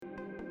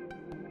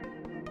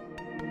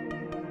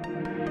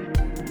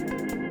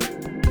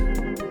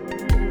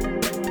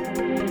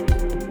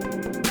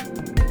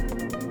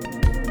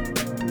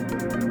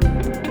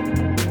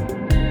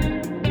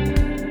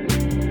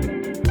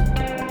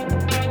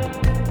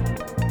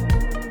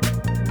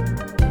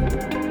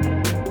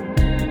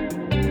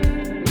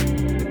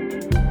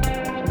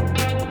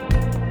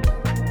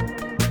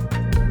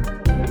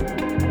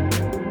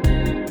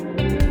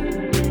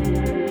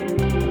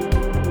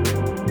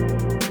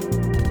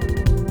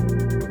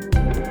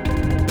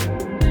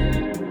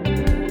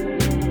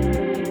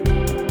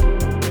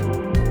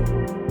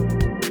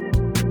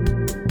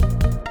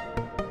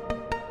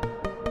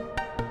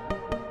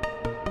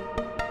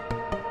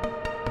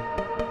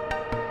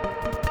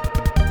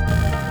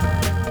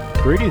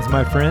Greetings,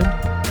 my friend.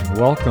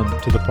 Welcome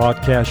to the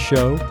podcast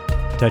show,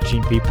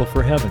 Touching People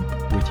for Heaven,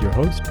 with your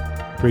host,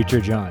 Preacher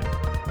John.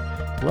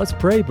 Let's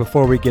pray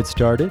before we get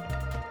started.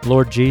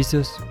 Lord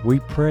Jesus,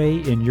 we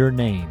pray in your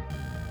name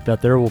that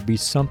there will be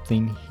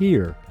something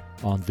here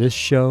on this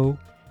show,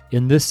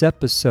 in this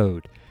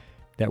episode,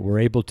 that we're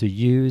able to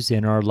use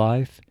in our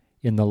life,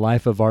 in the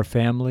life of our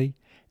family,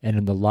 and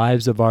in the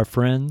lives of our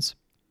friends,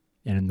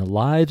 and in the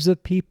lives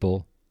of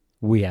people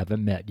we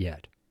haven't met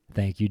yet.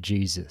 Thank you,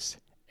 Jesus.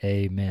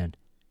 Amen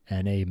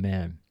and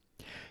amen.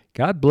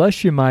 God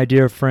bless you, my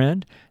dear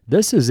friend.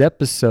 This is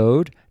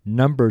episode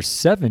number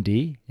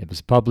 70. It was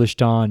published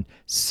on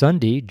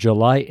Sunday,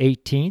 July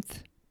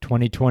 18th,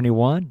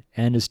 2021,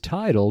 and is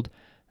titled,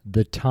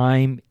 The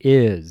Time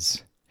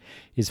Is.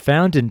 It's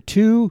found in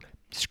two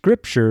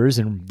scriptures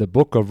in the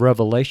book of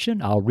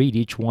Revelation. I'll read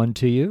each one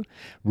to you.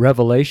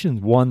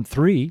 Revelation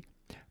 1:3,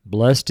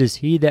 Blessed is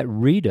he that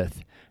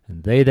readeth,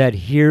 and they that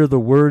hear the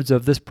words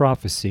of this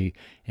prophecy,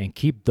 and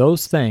keep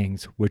those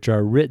things which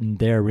are written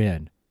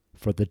therein,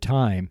 for the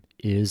time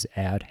is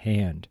at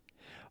hand.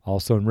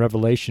 Also in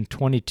Revelation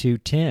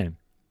 22:10,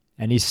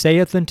 And he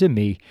saith unto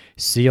me,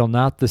 Seal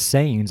not the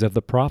sayings of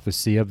the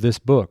prophecy of this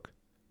book,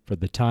 for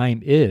the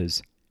time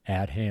is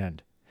at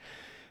hand.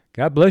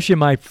 God bless you,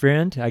 my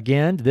friend.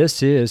 Again,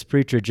 this is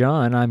Preacher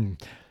John. I'm,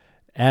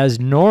 as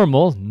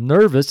normal,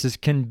 nervous as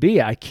can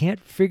be. I can't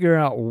figure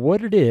out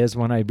what it is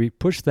when I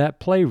push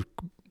that play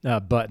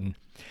button.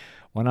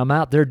 When I'm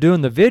out there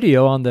doing the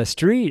video on the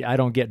street, I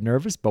don't get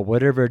nervous, but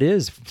whatever it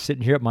is,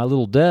 sitting here at my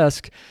little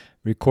desk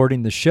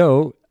recording the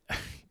show,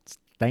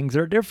 things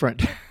are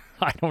different.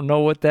 I don't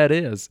know what that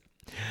is.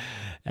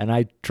 And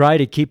I try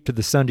to keep to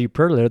the Sunday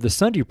prayer letter. The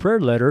Sunday prayer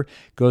letter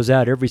goes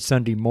out every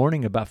Sunday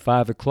morning about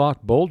 5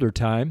 o'clock Boulder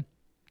time.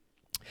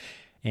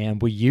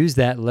 And we use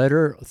that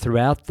letter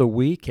throughout the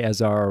week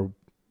as our,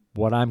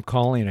 what I'm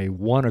calling a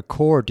one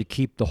accord to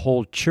keep the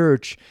whole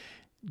church,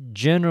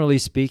 generally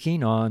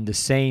speaking, on the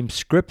same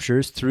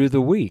scriptures through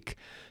the week.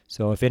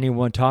 So if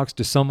anyone talks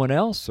to someone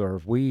else or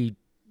if we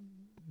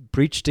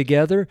preach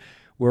together,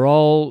 we're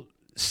all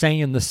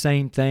saying the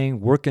same thing,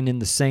 working in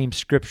the same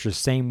scriptures,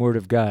 same word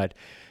of God.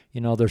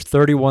 You know, there's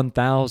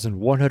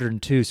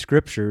 31,102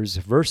 scriptures,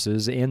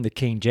 verses in the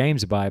King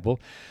James Bible.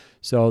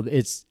 So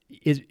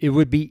it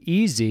would be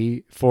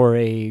easy for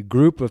a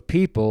group of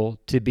people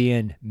to be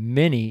in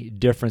many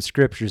different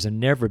scriptures and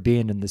never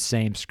being in the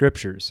same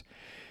scriptures.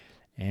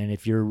 And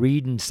if you're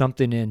reading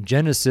something in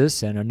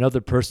Genesis and another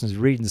person's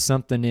reading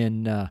something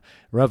in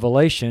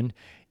Revelation,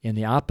 in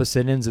the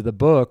opposite ends of the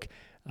book,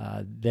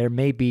 there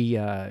may be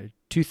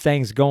two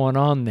things going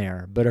on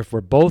there. But if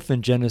we're both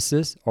in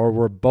Genesis or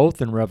we're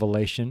both in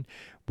Revelation,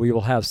 we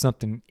will have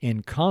something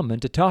in common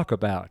to talk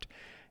about.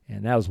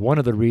 And that was one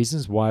of the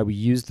reasons why we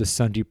used the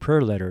Sunday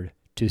prayer letter,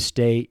 to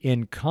stay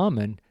in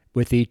common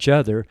with each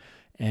other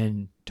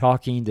and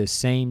talking the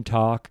same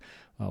talk,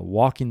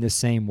 walking the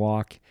same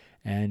walk.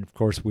 And of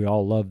course, we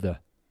all love the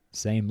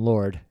same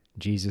Lord,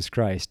 Jesus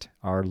Christ,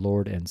 our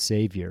Lord and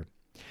Savior.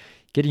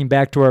 Getting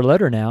back to our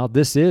letter now,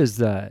 this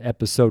is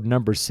episode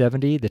number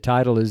 70. The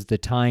title is The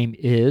Time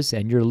Is,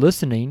 and you're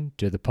listening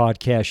to the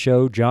podcast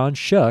show John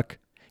Shuck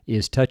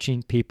is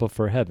Touching People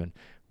for Heaven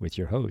with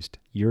your host,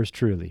 yours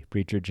truly,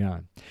 Preacher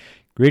John.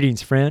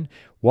 Greetings, friend.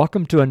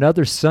 Welcome to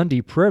another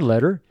Sunday prayer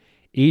letter.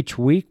 Each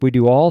week we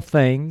do all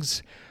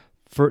things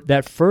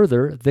that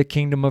further the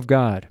kingdom of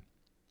God.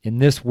 In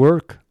this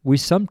work, we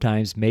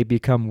sometimes may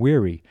become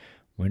weary.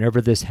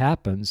 Whenever this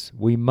happens,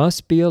 we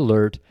must be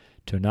alert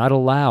to not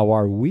allow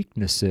our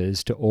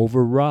weaknesses to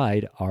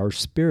override our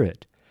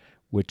spirit,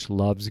 which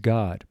loves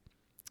God.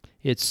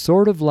 It's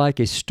sort of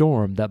like a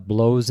storm that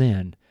blows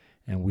in,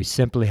 and we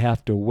simply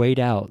have to wait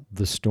out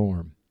the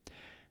storm.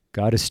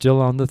 God is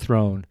still on the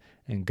throne,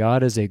 and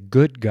God is a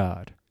good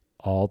God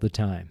all the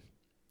time.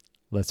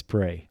 Let's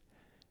pray.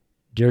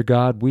 Dear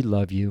God, we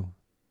love you,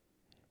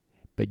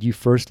 but you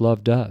first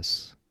loved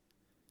us,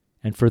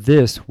 and for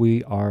this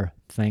we are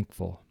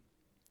thankful.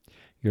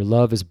 Your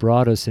love has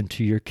brought us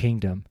into your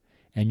kingdom,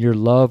 and your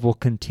love will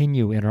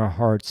continue in our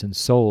hearts and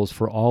souls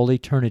for all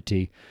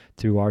eternity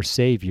through our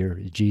Savior,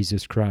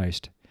 Jesus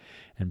Christ,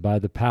 and by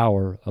the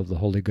power of the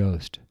Holy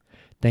Ghost.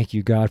 Thank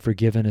you, God, for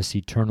giving us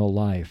eternal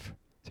life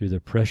through the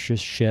precious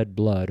shed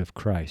blood of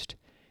Christ.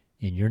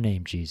 In your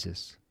name,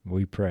 Jesus,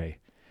 we pray.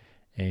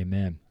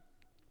 Amen.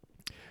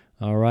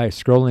 All right,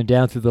 scrolling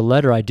down through the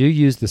letter, I do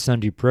use the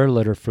Sunday prayer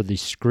letter for the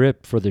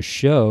script for the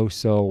show,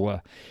 so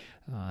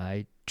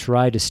I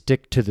try to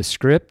stick to the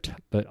script,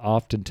 but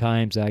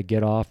oftentimes I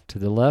get off to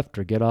the left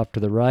or get off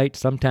to the right.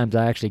 Sometimes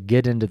I actually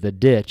get into the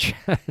ditch.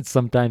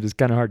 Sometimes it's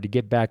kind of hard to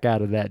get back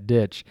out of that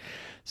ditch.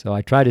 So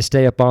I try to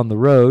stay up on the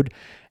road,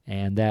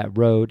 and that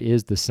road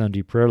is the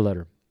Sunday prayer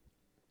letter.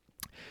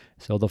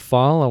 So the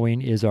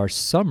following is our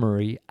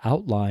summary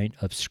outline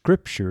of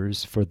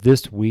scriptures for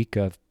this week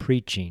of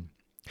preaching.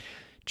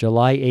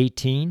 July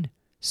 18,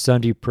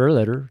 Sunday prayer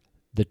letter,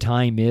 The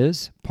Time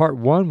Is. Part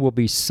 1 will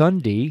be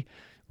Sunday,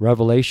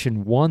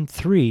 Revelation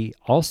 1:3,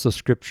 also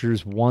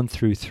scriptures 1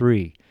 through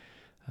 3.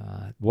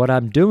 What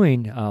I'm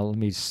doing,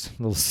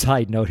 little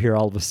side note here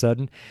all of a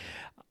sudden.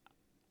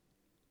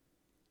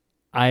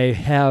 I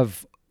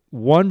have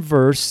one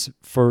verse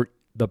for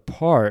the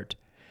part,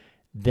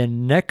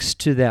 then next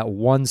to that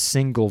one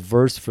single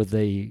verse for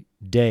the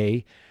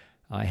day,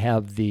 I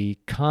have the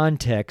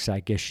context, I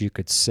guess you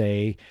could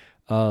say,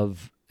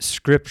 of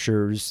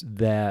scriptures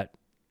that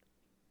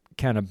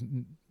kind of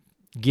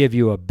give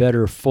you a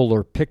better,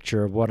 fuller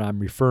picture of what I'm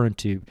referring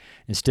to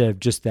instead of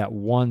just that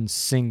one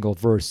single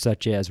verse,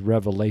 such as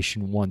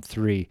Revelation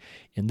 1:3.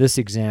 In this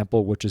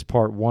example, which is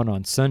part 1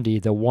 on Sunday,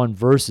 the one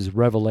verse is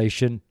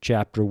Revelation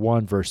chapter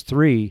 1, verse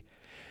 3,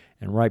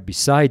 and right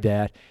beside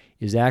that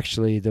is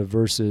actually the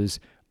verses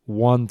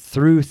 1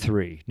 through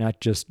 3, not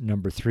just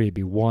number 3, it'd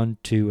be 1,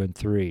 2, and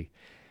 3.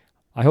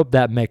 I hope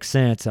that makes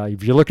sense.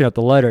 If you're looking at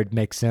the letter, it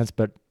makes sense,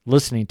 but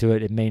listening to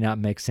it, it may not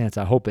make sense.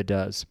 I hope it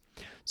does.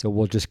 So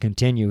we'll just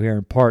continue here.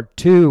 And part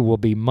 2 will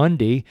be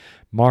Monday,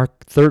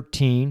 Mark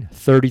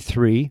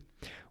 13:33,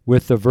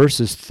 with the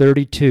verses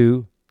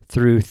 32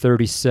 through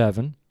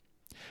 37.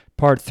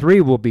 Part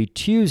 3 will be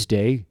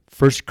Tuesday,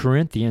 1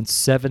 Corinthians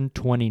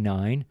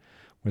 7:29,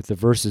 with the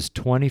verses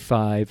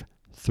 25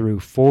 through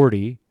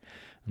 40.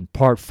 And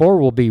part 4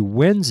 will be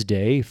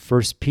Wednesday,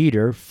 1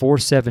 Peter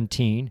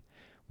 4:17,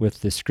 with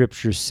the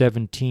scriptures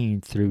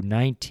 17 through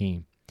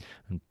 19.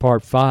 And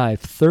part 5,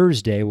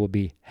 Thursday, will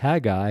be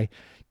Haggai,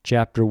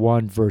 chapter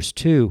 1, verse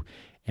 2,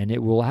 and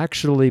it will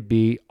actually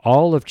be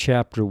all of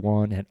chapter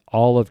 1 and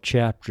all of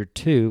chapter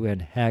 2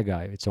 in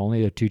Haggai. It's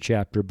only a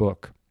 2-chapter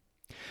book.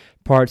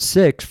 Part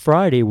 6,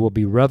 Friday, will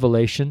be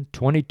Revelation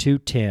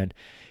 22:10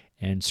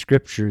 and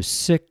scriptures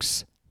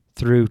 6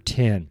 through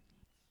 10.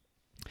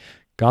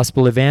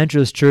 Gospel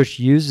Evangelist Church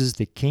uses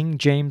the King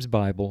James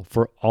Bible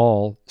for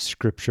all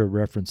scripture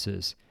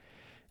references.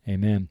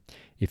 Amen.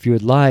 If you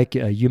would like,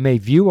 you may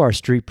view our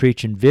street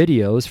preaching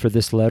videos for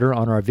this letter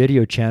on our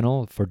video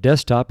channel. For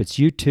desktop, it's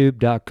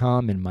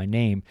youtube.com and my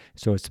name.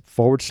 So it's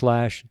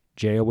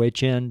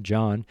 /JOHN,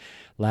 John,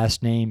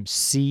 last name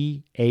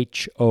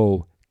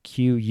CHOQUE.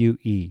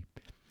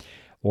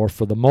 Or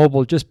for the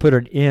mobile, just put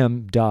an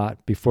M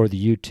dot before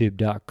the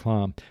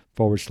youtube.com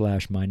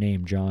 / my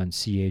name, John,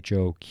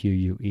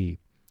 CHOQUE.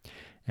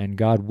 And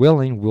God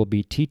willing, we'll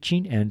be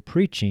teaching and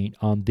preaching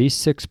on these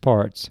 6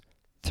 parts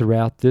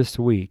throughout this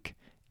week.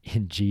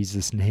 In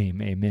Jesus'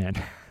 name, amen.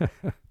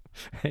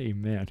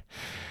 Amen.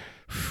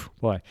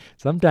 Boy,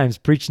 sometimes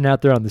preaching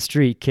out there on the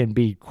street can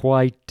be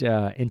quite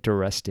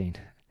interesting.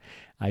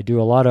 I do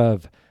a lot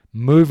of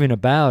moving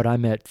about.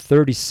 I'm at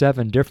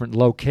 37 different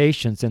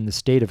locations in the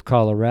state of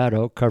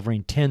Colorado,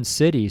 covering 10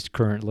 cities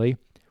currently,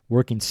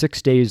 working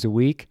 6 days a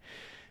week.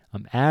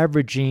 I'm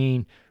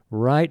averaging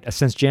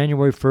since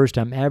January 1st,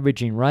 I'm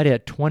averaging right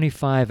at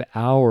 25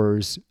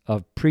 hours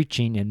of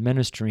preaching and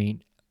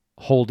ministering,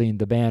 holding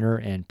the banner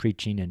and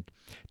preaching and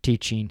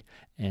teaching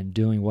and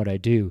doing what I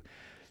do.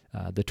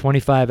 The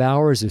 25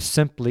 hours is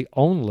simply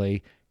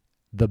only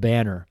the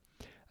banner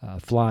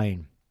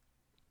flying.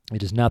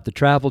 It is not the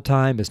travel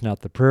time, it's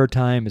not the prayer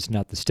time, it's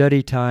not the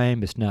study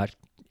time, it's not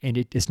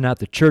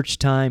the church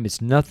time,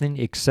 it's nothing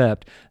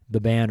except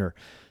the banner.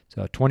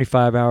 So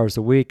 25 hours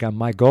a week,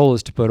 my goal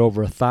is to put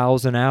over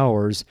 1,000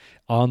 hours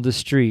on the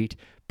street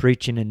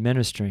preaching and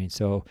ministering.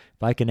 So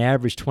if I can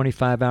average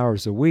 25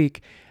 hours a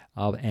week,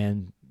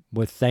 and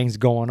with things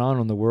going on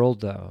in the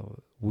world,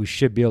 we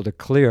should be able to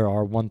clear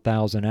our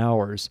 1,000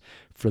 hours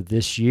for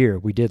this year.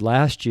 We did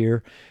last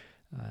year.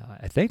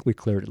 I think we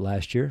cleared it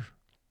last year.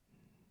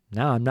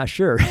 Now I'm not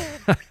sure,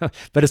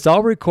 but it's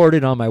all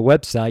recorded on my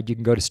website. You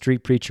can go to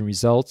Street Preaching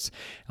Results.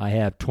 I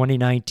have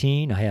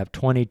 2019, I have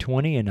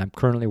 2020, and I'm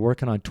currently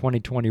working on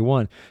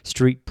 2021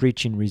 Street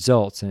Preaching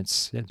Results. And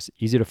it's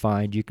easy to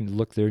find. You can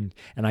look there,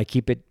 and I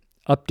keep it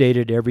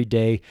updated every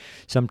day.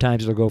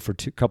 Sometimes it'll go for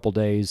a couple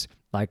days.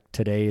 Like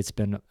today, it's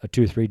been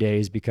 2 or 3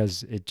 days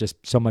because it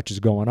just so much is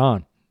going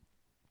on.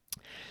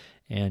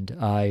 And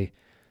I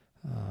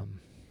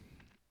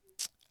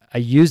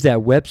use that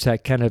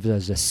website kind of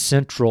as a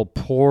central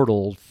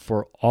portal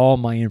for all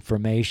my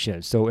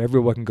information. So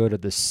everyone can go to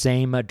the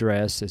same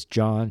address as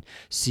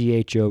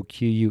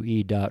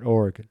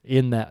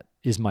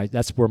johnchoque.org.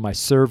 That's where my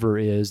server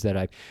is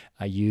that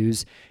I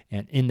use.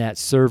 And in that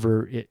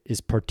server, it is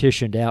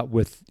partitioned out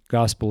with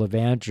Gospel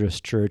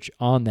Evangelist Church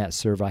on that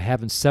server. I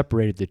haven't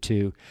separated the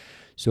two.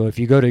 So if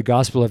you go to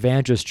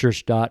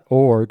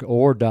gospelevangelistchurch.org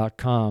or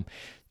 .com,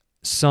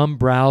 some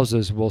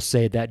browsers will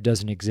say that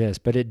doesn't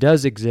exist, but it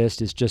does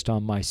exist. It's just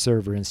on my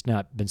server, and it's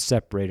not been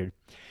separated.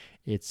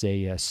 It's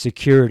a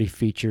security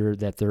feature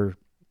that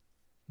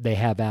they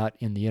have out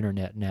in the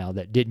internet now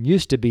that didn't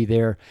used to be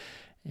there.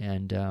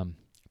 And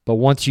but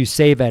once you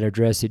save that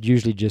address, it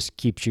usually just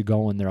keeps you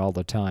going there all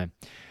the time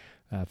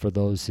for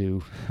those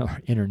who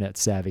are internet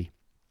savvy.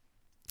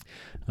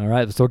 All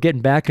right, so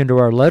getting back into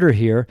our letter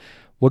here,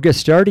 we'll get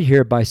started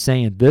here by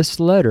saying this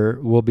letter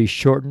will be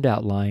shortened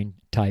outline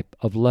type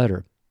of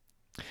letter.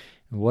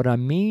 What I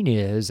mean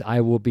is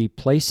I will be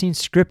placing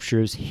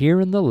scriptures here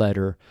in the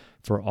letter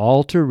for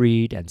all to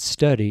read and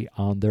study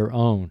on their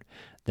own.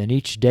 Then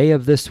each day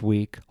of this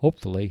week,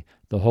 hopefully,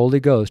 the Holy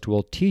Ghost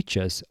will teach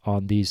us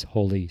on these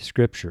Holy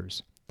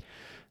Scriptures.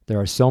 There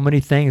are so many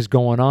things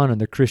going on in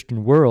the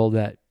Christian world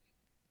that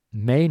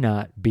may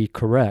not be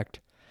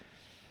correct.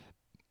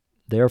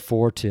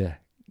 Therefore, to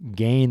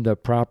gain the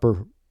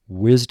proper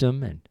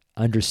wisdom and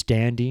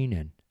understanding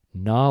and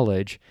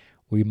knowledge,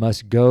 we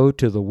must go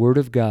to the Word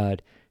of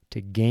God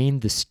to gain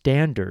the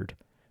standard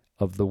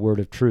of the Word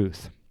of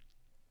truth.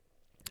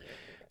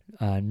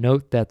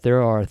 Note that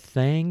there are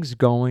things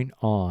going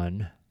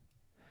on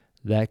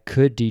that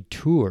could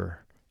deter,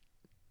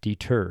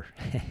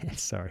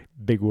 sorry,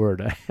 big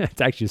word, it's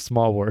actually a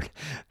small word,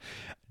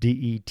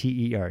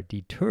 deter,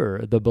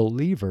 deter the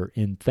believer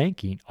in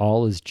thinking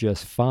all is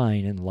just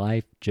fine and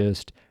life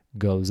just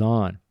goes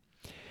on.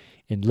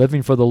 In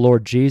living for the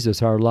Lord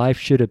Jesus, our life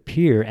should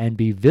appear and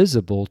be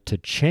visible to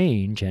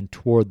change and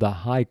toward the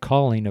high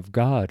calling of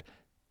God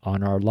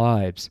on our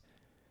lives.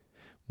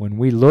 When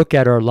we look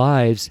at our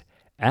lives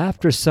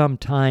after some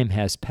time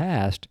has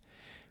passed,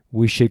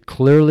 we should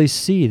clearly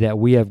see that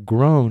we have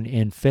grown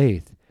in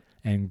faith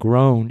and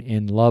grown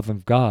in love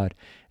of God,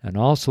 and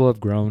also have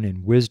grown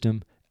in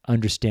wisdom,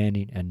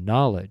 understanding, and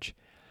knowledge.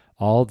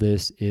 All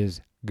this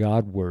is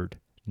God-word,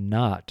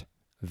 not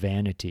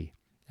vanity,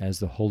 as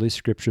the Holy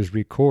Scriptures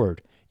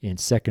record in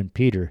 2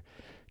 Peter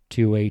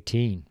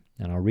 2:18,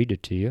 and I'll read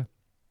it to you.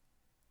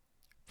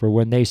 For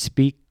when they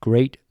speak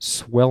great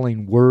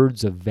swelling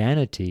words of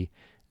vanity,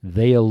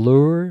 they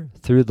allure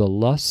through the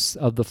lusts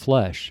of the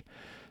flesh,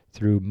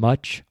 through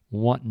much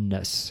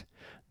wantonness,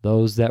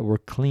 those that were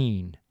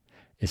clean,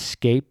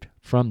 escaped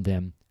from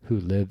them who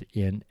live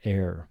in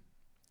error.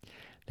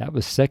 That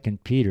was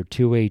 2 Peter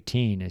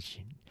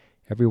 2:18.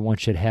 Everyone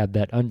should have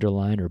that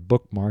underlined or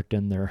bookmarked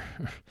in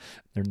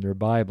their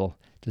Bible,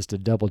 just to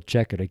double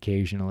check it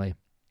occasionally.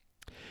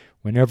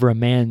 Whenever a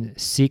man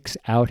seeks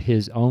out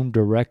his own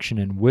direction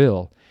and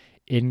will,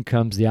 in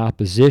comes the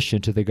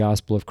opposition to the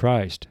gospel of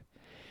Christ.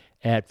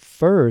 At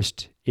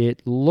first,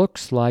 it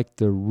looks like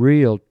the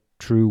real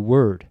true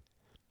word.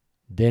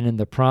 Then in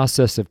the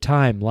process of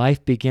time,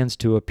 life begins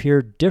to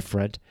appear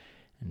different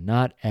and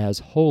not as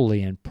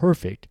holy and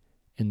perfect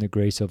in the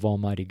grace of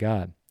Almighty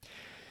God.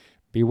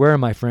 Beware,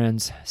 my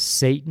friends,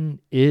 Satan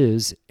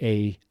is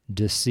a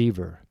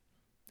deceiver.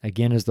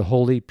 Again, as the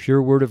holy,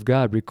 pure Word of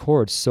God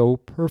records so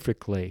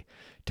perfectly,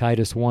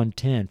 Titus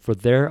 1:10, for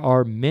there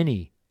are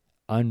many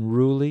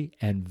unruly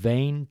and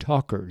vain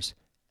talkers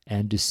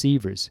and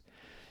deceivers,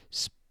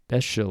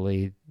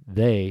 especially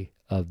they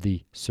of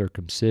the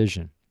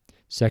circumcision.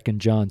 2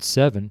 John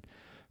 7,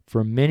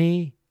 for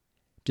many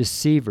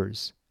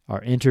deceivers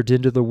are entered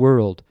into the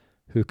world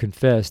who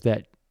confess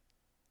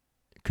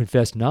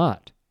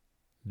not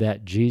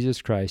that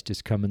Jesus Christ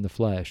is come in the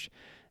flesh.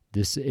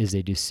 This is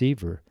a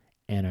deceiver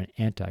and an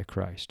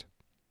antichrist.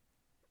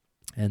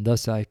 And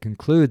thus I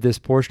conclude this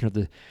portion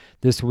of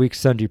this week's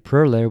Sunday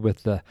prayer letter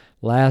with the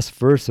last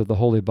verse of the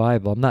Holy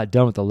Bible. I'm not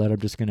done with the letter.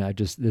 This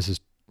is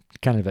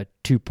kind of a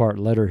two-part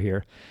letter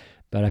here.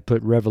 But I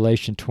put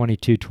Revelation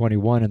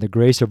 22:21, and the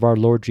grace of our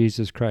Lord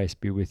Jesus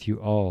Christ be with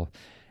you all.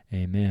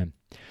 Amen.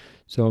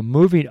 So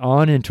moving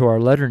on into our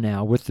letter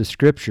now with the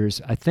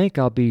Scriptures, I think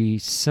I'll be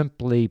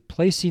simply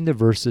placing the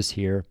verses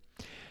here,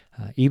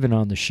 even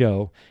on the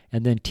show,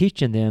 and then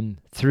teaching them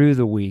through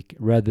the week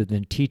rather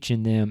than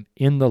teaching them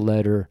in the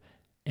letter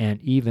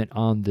and even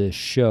on this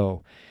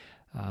show.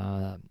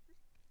 I'm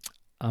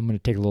going to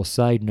take a little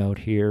side note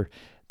here.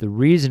 The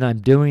reason I'm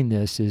doing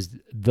this is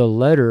the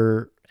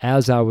letter,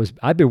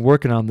 I've been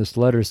working on this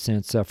letter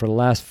since for the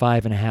last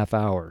 5.5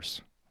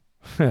 hours.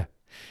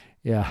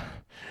 Yeah,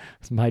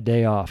 it's my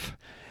day off.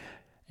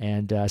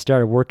 And I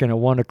started working at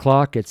 1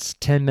 o'clock. It's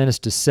 10 minutes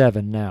to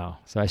 7 now.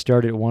 So I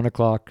started at 1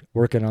 o'clock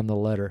working on the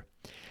letter.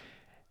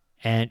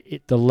 And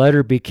the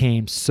letter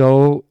became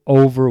so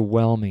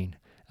overwhelming.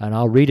 And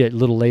I'll read it a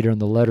little later in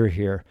the letter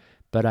here.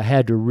 But I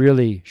had to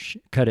really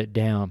cut it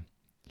down.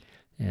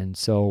 And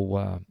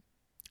so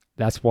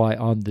that's why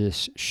on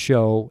this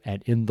show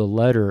and in the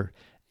letter,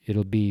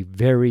 it'll be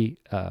very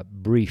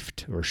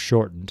briefed or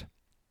shortened.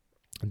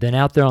 Then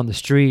out there on the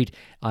street,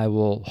 I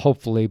will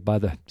hopefully, by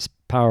the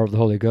power of the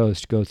Holy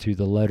Ghost, go through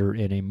the letter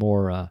in a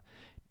more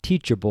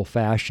teachable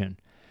fashion,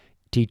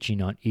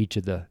 teaching on each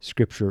of the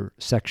Scripture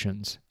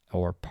sections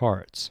or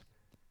parts.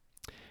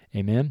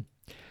 Amen?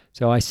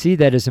 So I see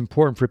that it's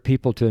important for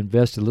people to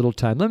invest a little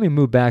time. Let me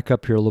move back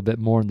up here a little bit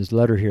more in this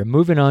letter here.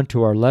 Moving on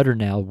to our letter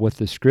now with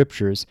the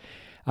Scriptures,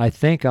 I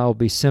think I'll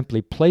be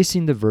simply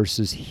placing the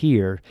verses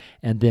here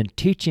and then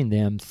teaching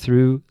them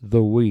through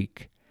the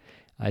week.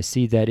 I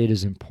see that it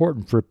is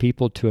important for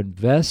people to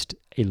invest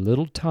a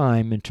little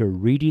time into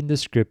reading the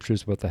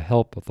Scriptures with the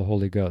help of the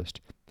Holy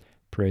Ghost.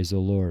 Praise the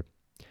Lord.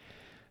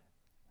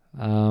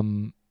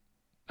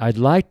 I'd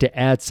like to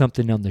add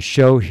something on the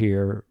show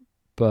here,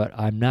 but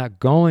I'm not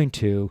going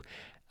to.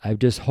 I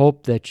just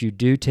hope that you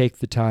do take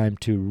the time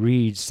to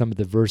read some of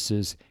the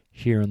verses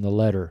here in the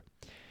letter.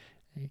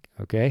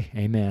 Okay?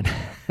 Amen.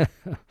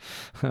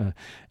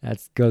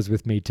 That goes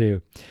with me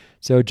too.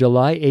 So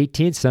July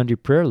 18th, Sunday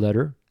prayer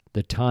letter.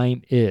 The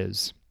time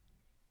is.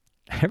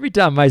 Every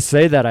time I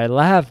say that, I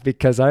laugh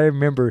because I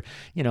remember,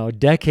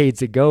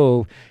 decades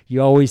ago,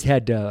 you always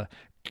had to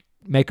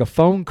make a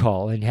phone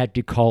call and had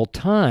to call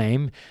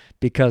time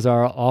because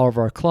all of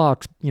our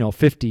clocks,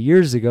 50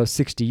 years ago,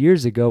 60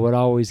 years ago, would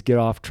always get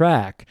off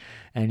track.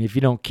 And if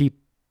you don't keep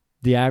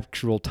the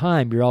actual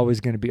time, you're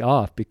always going to be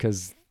off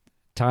because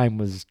time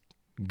was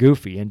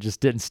goofy and just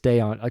didn't stay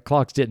on,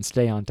 clocks didn't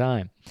stay on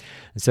time.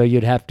 And so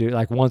you'd have to,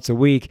 like once a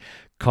week,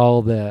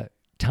 call the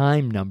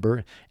time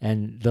number,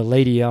 and the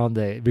lady on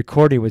the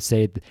recording would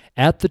say,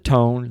 at the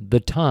tone, the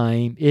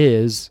time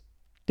is,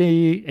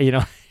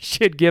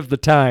 she'd give the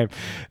time.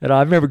 And I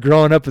remember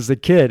growing up as a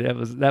kid,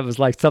 that was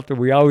like something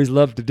we always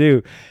loved to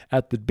do.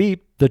 At the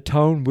beep, the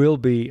tone will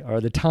be, or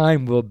the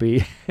time will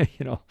be,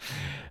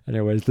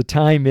 Anyways, the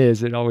time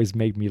is, it always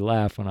made me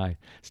laugh when I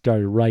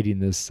started writing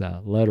this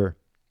letter.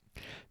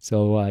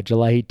 So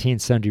July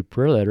 18th, Sunday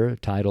prayer letter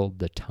titled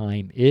The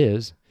Time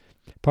Is.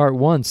 Part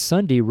 1,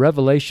 Sunday,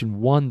 Revelation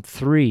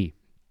 1:3.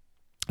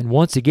 And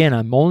once again,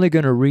 I'm only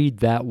going to read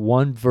that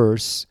one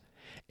verse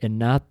and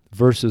not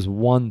verses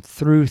 1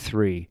 through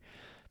 3,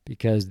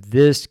 because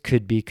this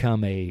could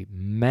become a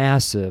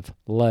massive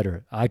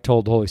letter. I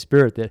told the Holy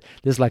Spirit that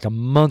this is like a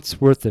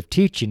month's worth of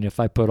teaching if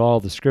I put all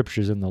the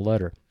scriptures in the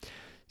letter.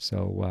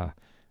 So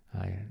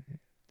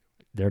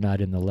they're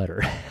not in the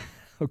letter.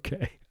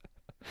 Okay.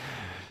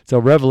 So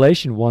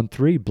Revelation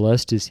 1:3,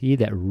 blessed is he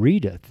that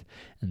readeth,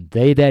 and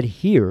they that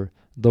hear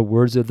the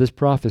words of this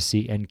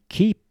prophecy, and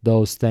keep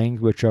those things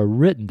which are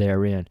written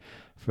therein,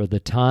 for the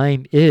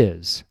time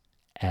is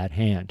at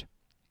hand.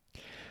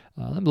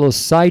 A little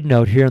side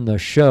note here in the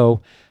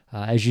show.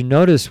 As you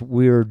notice,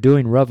 we're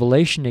doing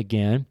Revelation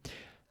again,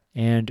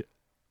 and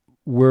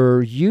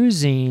we're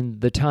using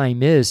the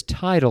time is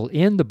title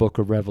in the book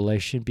of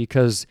Revelation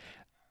because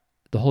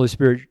the Holy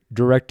Spirit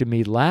directed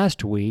me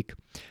last week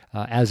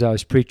as I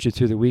was preaching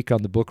through the week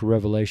on the book of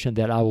Revelation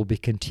that I will be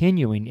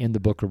continuing in the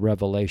book of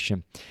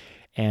Revelation.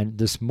 And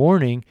this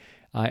morning,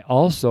 I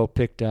also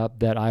picked up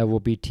that I will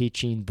be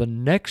teaching the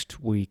next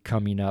week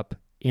coming up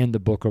in the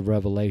book of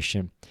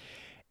Revelation.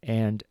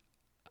 And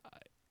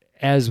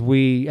as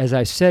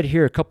I said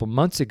here a couple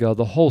months ago,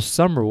 the whole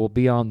summer will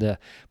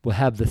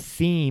have the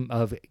theme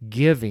of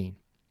giving.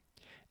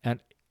 And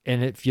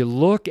if you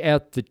look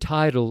at the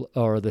title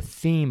or the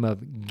theme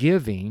of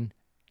giving,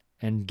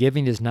 and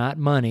giving is not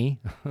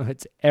money,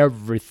 it's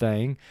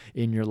everything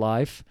in your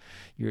life.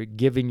 You're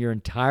giving your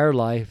entire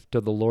life to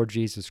the Lord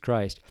Jesus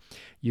Christ.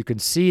 You can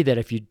see that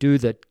if you do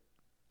the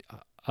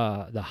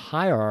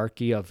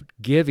hierarchy of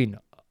giving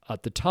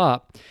at the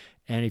top,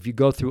 and if you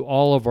go through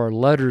all of our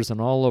letters and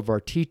all of our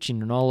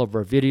teaching and all of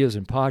our videos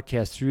and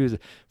podcasts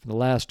for the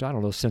last,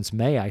 since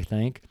May, I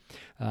think,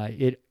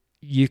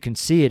 you can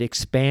see it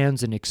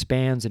expands and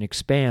expands and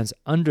expands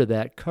under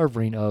that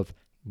covering of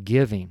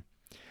giving.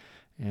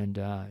 And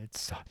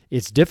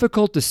it's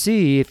difficult to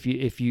see if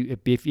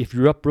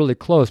you're up really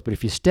close, but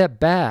if you step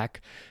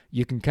back,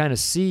 you can kind of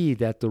see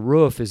that the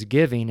roof is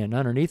giving, and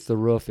underneath the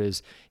roof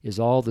is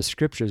all the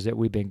scriptures that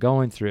we've been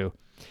going through.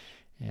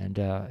 And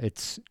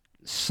it's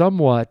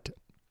somewhat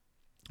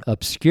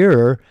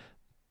obscure,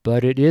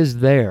 but it is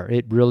there.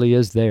 It really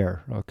is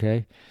there,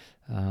 okay?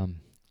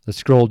 Let's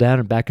scroll down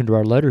and back into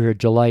our letter here,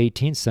 July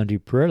 18th, Sunday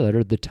prayer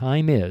letter. The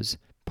time is,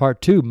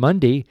 part 2,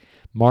 Monday,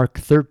 Mark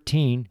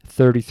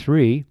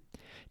 13:33.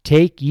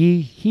 Take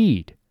ye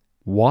heed,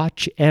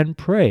 watch and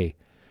pray,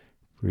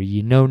 for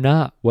ye know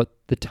not what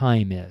the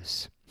time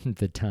is.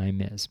 The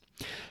time is.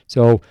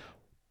 So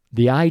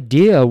the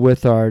idea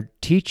with our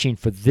teaching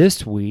for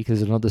this week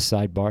is another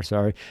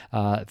sidebar,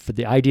 for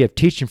the idea of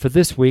teaching for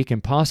this week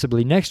and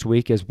possibly next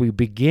week as we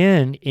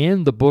begin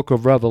in the book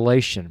of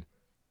Revelation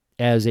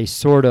as a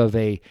sort of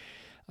a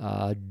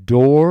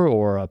door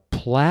or a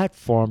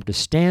platform to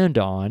stand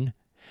on,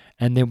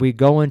 and then we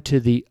go into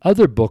the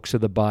other books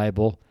of the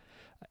Bible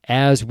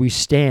as we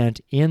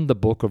stand in the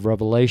book of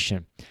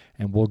Revelation.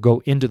 And we'll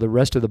go into the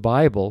rest of the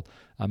Bible,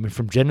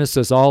 from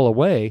Genesis all the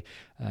way,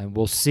 and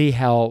we'll see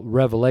how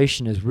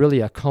Revelation is really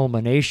a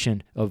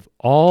culmination of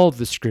all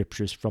the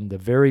scriptures from the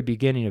very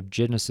beginning of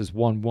Genesis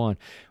 1:1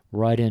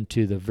 right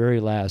into the very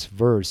last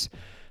verse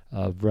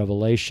of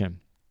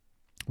Revelation,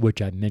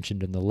 which I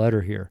mentioned in the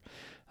letter here.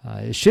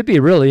 It should be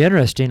really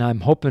interesting.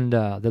 I'm hoping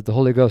that the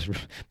Holy Ghost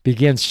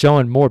begins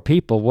showing more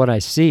people what I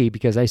see,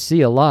 because I see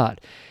a lot.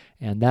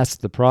 And that's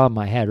the problem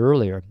I had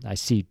earlier. I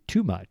see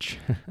too much.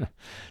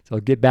 So I'll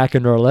get back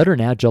into our letter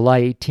now.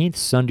 July 18th,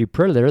 Sunday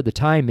prayer letter. The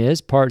time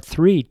is part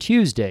 3,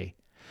 Tuesday,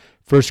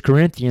 1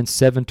 Corinthians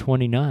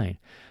 7:29.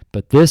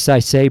 But this I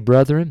say,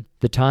 brethren,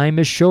 the time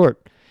is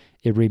short.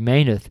 It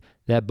remaineth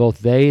that both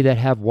they that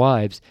have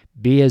wives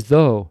be as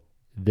though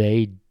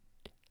they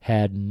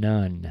had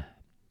none.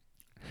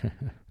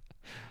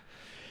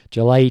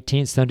 July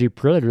 18th, Sunday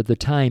prayer letter. The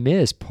time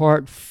is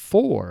part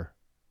 4,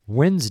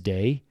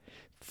 Wednesday,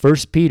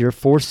 1 Peter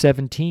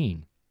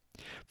 4:17.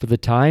 For the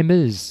time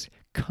is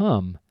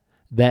come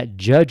that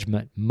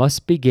judgment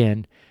must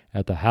begin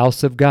at the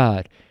house of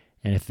God,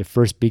 and if it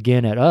first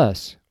begin at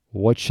us,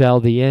 what shall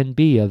the end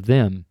be of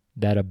them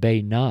that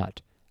obey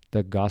not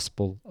the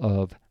gospel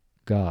of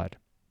God?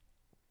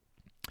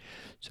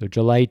 So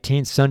July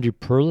 18th, Sunday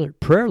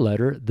prayer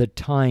letter, the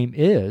time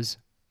is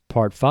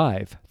part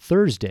 5,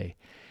 Thursday.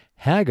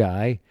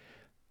 Haggai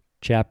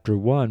chapter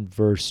 1,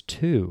 verse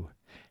 2.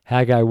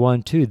 Haggai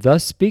 1:2,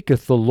 thus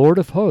speaketh the Lord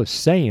of hosts,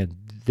 saying,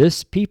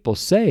 this people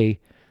say,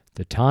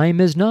 the time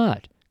is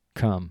not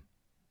come,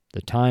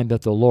 the time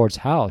that the Lord's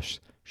house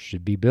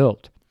should be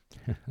built.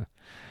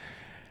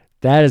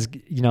 That is,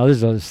 this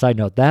is a side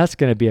note, that's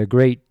going to be a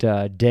great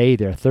day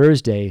there,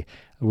 Thursday.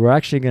 We're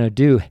actually going to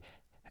do,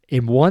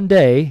 in one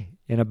day,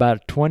 in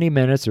about 20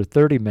 minutes or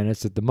 30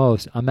 minutes at the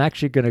most, I'm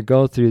actually going to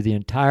go through the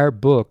entire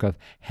book of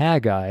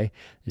Haggai.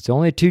 It's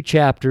only 2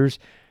 chapters.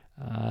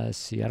 I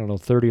don't know,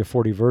 30 or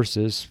 40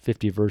 verses,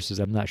 50 verses,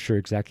 I'm not sure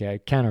exactly. I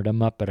counted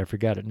them up, but I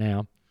forgot it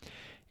now.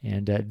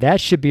 And that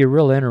should be a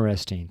real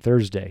interesting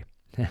Thursday.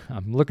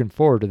 I'm looking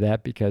forward to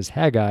that because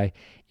Haggai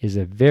is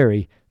a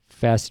very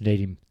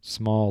fascinating,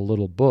 small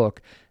little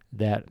book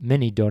that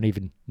many don't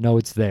even know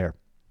it's there.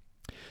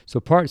 So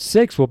part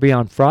 6 will be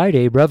on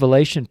Friday,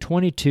 Revelation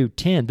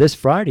 22:10. This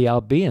Friday I'll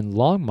be in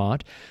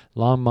Longmont.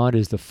 Longmont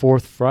is the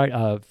 4th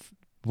Friday.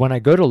 When I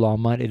go to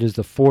Longmont, it is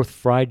the 4th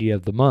Friday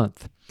of the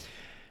month.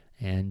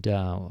 And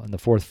on the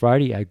 4th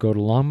Friday I go to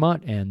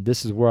Longmont, and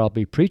this is where I'll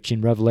be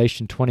preaching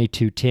Revelation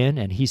 22:10.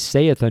 And he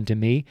saith unto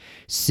me,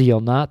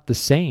 seal not the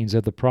sayings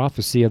of the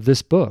prophecy of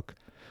this book,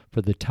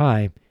 for the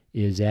time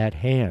is at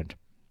hand.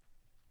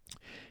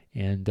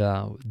 And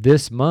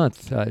this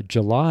month,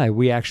 July,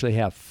 we actually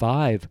have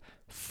 5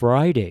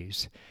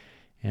 Fridays.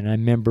 And I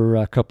remember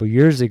a couple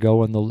years ago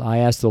when I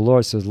asked the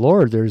Lord, says,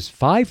 Lord, there's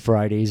 5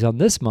 Fridays on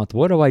this month.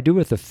 What do I do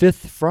with the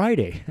 5th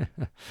Friday?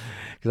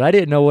 Because I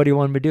didn't know what he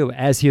wanted me to do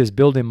as he was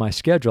building my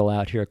schedule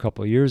out here a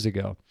couple years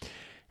ago.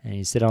 And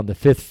he said, on the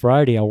 5th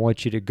Friday, I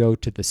want you to go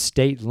to the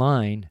state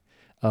line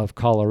of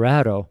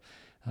Colorado,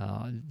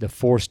 the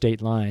 4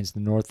 state lines, the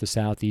north, the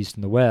south, east,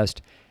 and the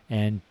west,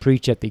 and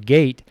preach at the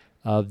gate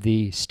of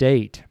the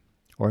state,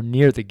 or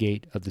near the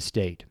gate of the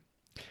state.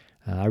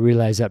 I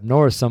realized up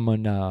north,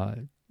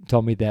 someone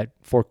told me that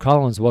Fort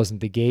Collins wasn't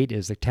the gate,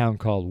 is a town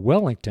called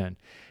Wellington,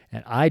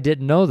 and I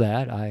didn't know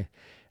that.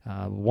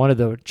 One of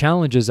the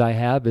challenges I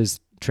have is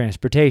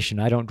transportation.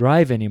 I don't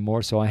drive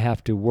anymore, so I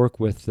have to work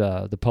with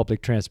the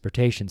public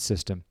transportation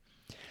system.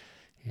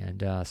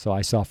 And so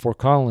I saw Fort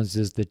Collins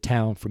as the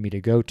town for me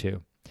to go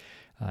to.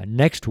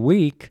 Next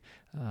week,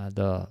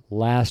 the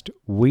last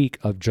week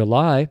of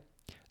July,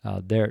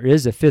 there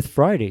is a 5th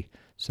Friday.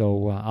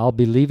 So I'll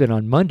be leaving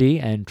on Monday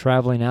and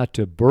traveling out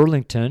to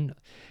Burlington,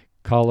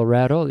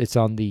 Colorado. It's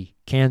on the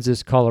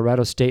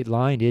Kansas-Colorado state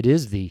line. It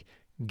is the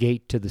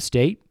gate to the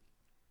state.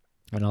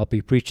 And I'll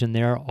be preaching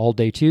there all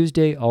day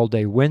Tuesday, all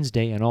day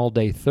Wednesday, and all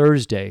day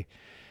Thursday.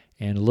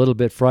 And a little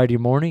bit Friday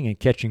morning and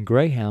catching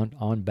Greyhound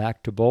on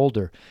back to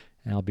Boulder.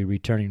 And I'll be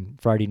returning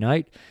Friday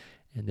night.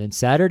 And then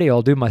Saturday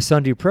I'll do my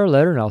Sunday prayer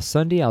letter. And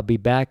Sunday I'll be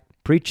back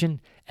preaching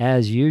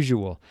as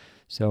usual.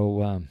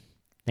 So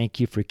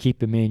thank you for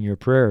keeping me in your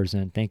prayers,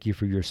 and thank you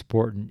for your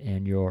support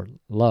and your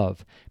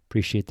love.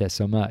 Appreciate that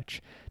so much,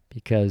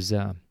 because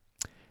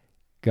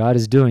God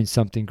is doing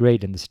something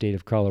great in the state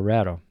of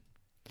Colorado.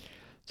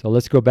 So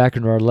let's go back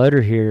into our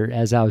letter here.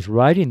 As I was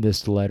writing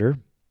this letter,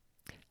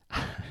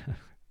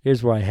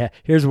 here's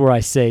where I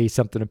say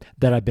something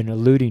that I've been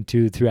alluding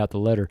to throughout the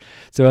letter.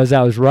 So as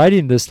I was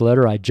writing this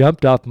letter, I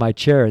jumped off my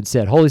chair and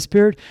said, Holy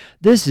Spirit,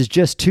 this is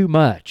just too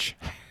much.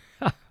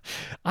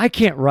 I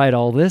can't write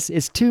all this.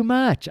 It's too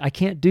much. I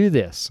can't do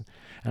this.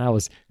 And I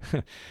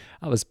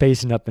was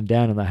pacing up and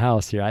down in the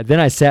house here. Then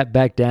I sat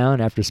back down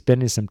after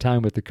spending some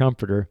time with the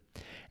Comforter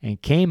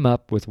and came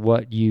up with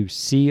what you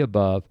see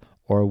above,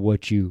 or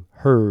what you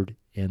heard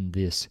in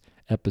this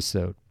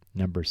episode,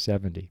 number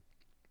 70.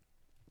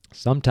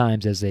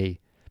 Sometimes as a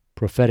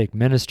prophetic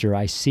minister,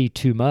 I see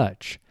too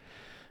much.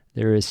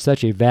 There is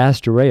such a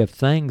vast array of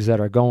things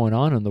that are going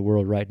on in the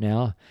world right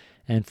now,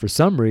 and for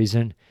some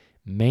reason,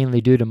 mainly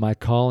due to my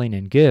calling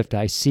and gift,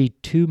 I see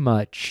too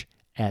much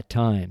at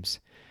times.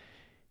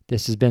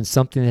 This has been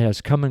something that has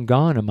come and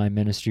gone in my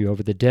ministry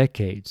over the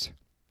decades.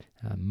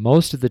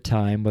 Most of the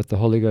time, what the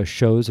Holy Ghost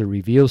shows or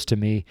reveals to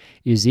me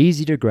is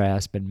easy to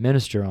grasp and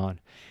minister on.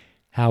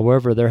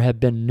 However, there have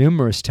been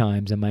numerous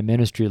times in my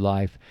ministry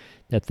life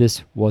that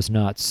this was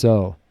not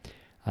so.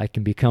 I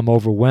can become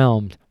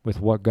overwhelmed with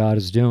what God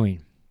is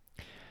doing.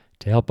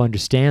 To help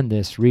understand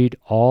this, read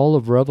all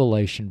of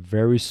Revelation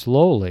very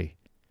slowly.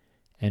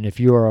 And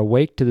if you are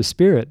awake to the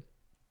Spirit,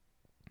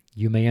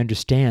 you may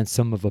understand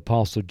some of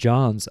Apostle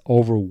John's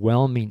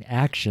overwhelming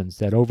actions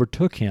that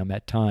overtook him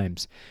at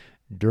times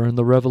during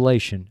the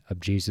revelation of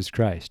Jesus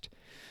Christ.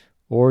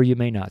 Or you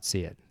may not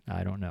see it.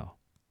 I don't know.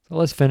 So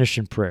let's finish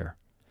in prayer.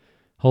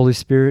 Holy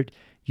Spirit,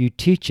 you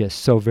teach us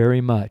so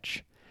very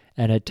much,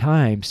 and at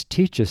times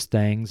teach us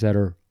things that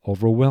are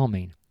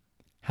overwhelming.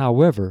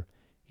 However,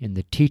 in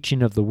the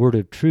teaching of the word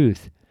of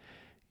truth,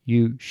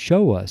 you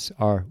show us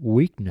our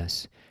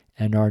weakness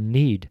and our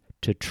need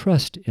to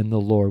trust in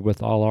the Lord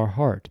with all our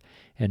heart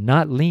and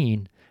not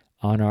lean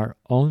on our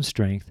own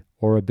strength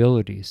or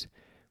abilities.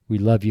 We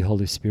love you,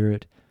 Holy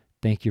Spirit.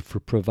 Thank you for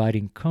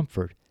providing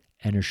comfort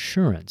and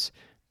assurance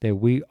that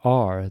we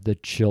are the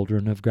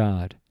children of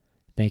God.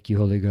 Thank you,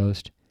 Holy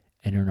Ghost.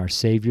 And in our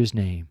Savior's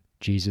name,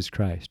 Jesus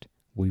Christ,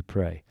 we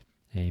pray.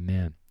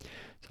 Amen.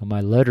 So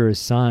my letter is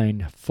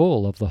signed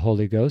full of the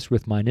Holy Ghost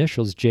with my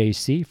initials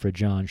JC for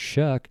John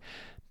Shuck.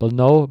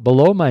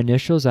 Below my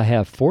initials, I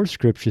have 4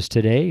 scriptures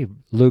today,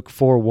 Luke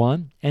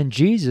 4:1, and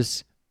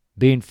Jesus,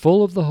 being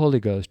full of the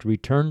Holy Ghost,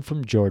 returned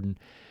from Jordan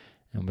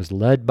and was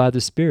led by the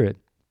Spirit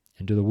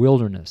into the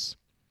wilderness.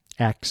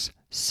 Acts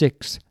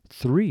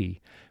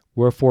 6:3,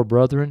 wherefore,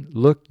 brethren,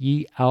 look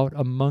ye out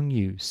among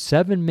you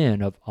 7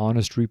 men of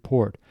honest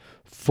report,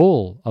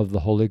 full of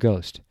the Holy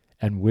Ghost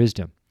and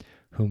wisdom,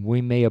 whom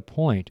we may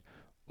appoint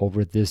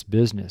over this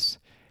business.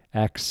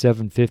 Acts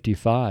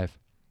 7:55,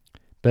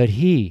 but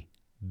he,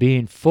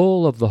 being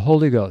full of the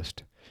Holy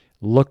Ghost,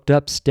 looked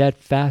up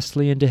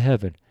steadfastly into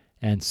heaven,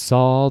 and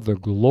saw the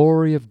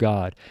glory of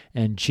God,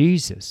 and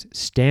Jesus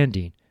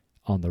standing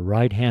on the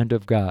right hand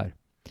of God.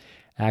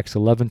 Acts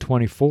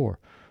 11:24,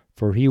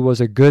 for he was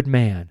a good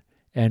man,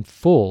 and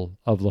full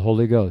of the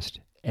Holy Ghost,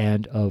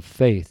 and of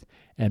faith,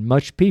 and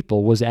much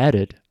people was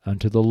added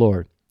unto the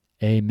Lord.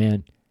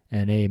 Amen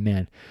and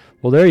amen.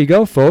 Well, there you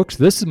go, folks.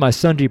 This is my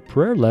Sunday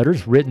prayer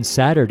letters written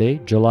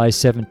Saturday, July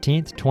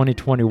 17th,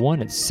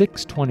 2021 at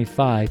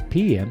 6:25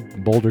 p.m.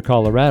 in Boulder,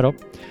 Colorado.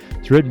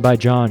 It's written by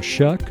John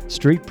Shuck,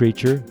 street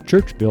preacher,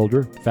 church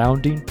builder,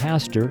 founding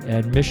pastor,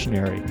 and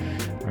missionary.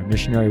 Our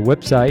missionary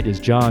website is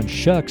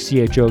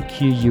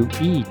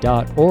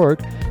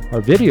johnshuque.org.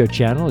 Our video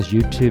channel is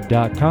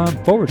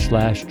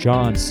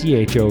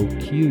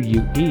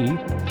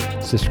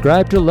youtube.com/JohnCHOQUE.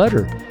 Subscribe to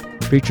letter,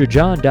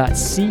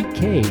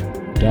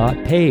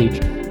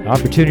 preacherjohn.ck.page.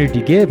 Opportunity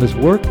to give is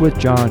work with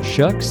John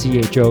Shuck,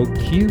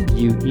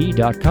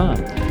 CHOQUE.com.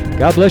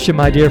 God bless you,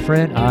 my dear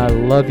friend. I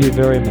love you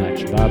very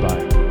much.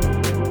 Bye-bye.